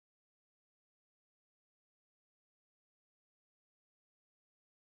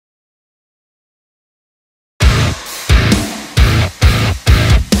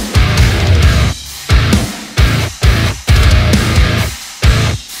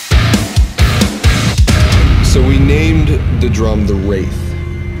So we named the drum the Wraith.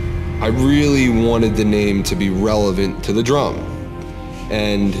 I really wanted the name to be relevant to the drum.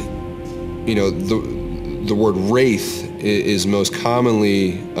 And, you know, the word Wraith is most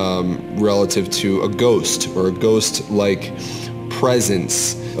commonly relative to a ghost or a ghost-like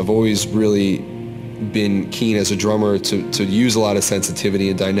presence. I've always really been keen as a drummer to use a lot of sensitivity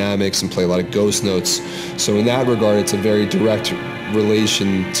and dynamics and play a lot of ghost notes. So in that regard, it's a very direct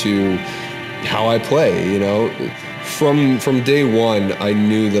relation to how I play, you know. From day one, I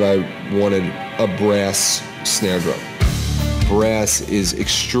knew that I wanted a brass snare drum. Brass is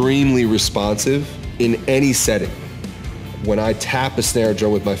extremely responsive in any setting. When I tap a snare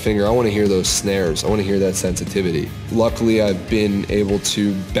drum with my finger, I want to hear those snares. I want to hear that sensitivity. Luckily, I've been able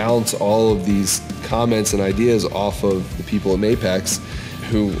to bounce all of these comments and ideas off of the people at Mapex,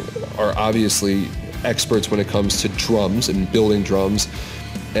 who are obviously experts when it comes to drums and building drums.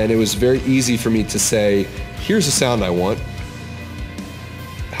 And it was very easy for me to say, here's the sound I want.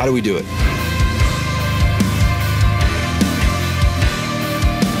 How do we do it?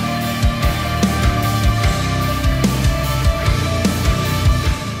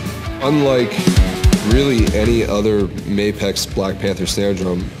 Unlike really any other Mapex Black Panther snare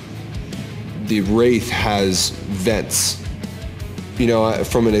drum, the Wraith has vents. You know,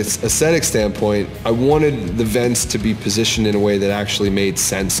 from an aesthetic standpoint, I wanted the vents to be positioned in a way that actually made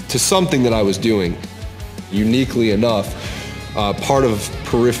sense to something that I was doing. Uniquely enough, part of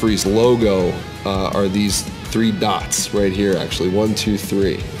Periphery's logo are these 3 dots right here, actually, 1, 2,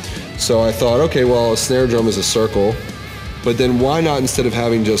 3. So I thought, okay, well, a snare drum is a circle, but then why not, instead of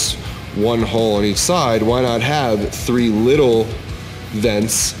having just one hole on each side, why not have 3 little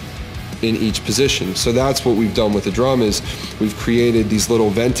vents in each position? So that's what we've done with the drum, is we've created these little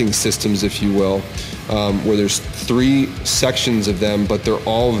venting systems, if you will, where there's 3 sections of them, but they're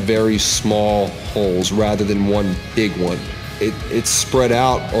all very small holes rather than one big one. It's spread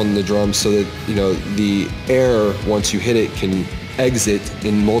out on the drum so that, you know, the air, once you hit it, can exit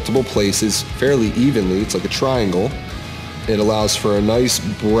in multiple places fairly evenly. It's like a triangle. It allows for a nice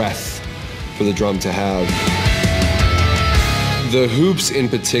breath for the drum to have. The hoops in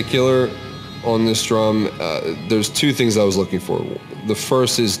particular on this drum, there's 2 things I was looking for. The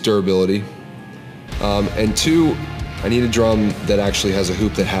first is durability, and 2, I need a drum that actually has a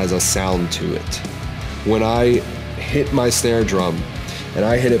hoop that has a sound to it. When I hit my snare drum and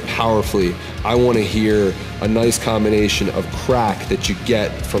I hit it powerfully, I want to hear a nice combination of crack that you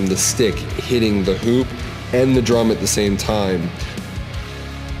get from the stick hitting the hoop and the drum at the same time.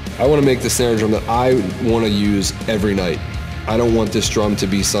 I want to make the snare drum that I want to use every night. I don't want this drum to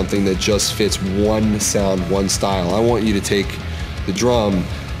be something that just fits one sound, one style. I want you to take the drum,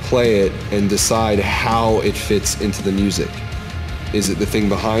 play it, and decide how it fits into the music. Is it the thing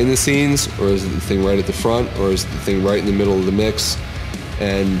behind the scenes, or is it the thing right at the front, or is it the thing right in the middle of the mix?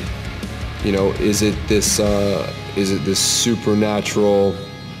 And, you know, is it this supernatural,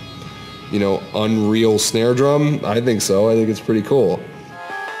 you know, unreal snare drum? I think so. I think it's pretty cool.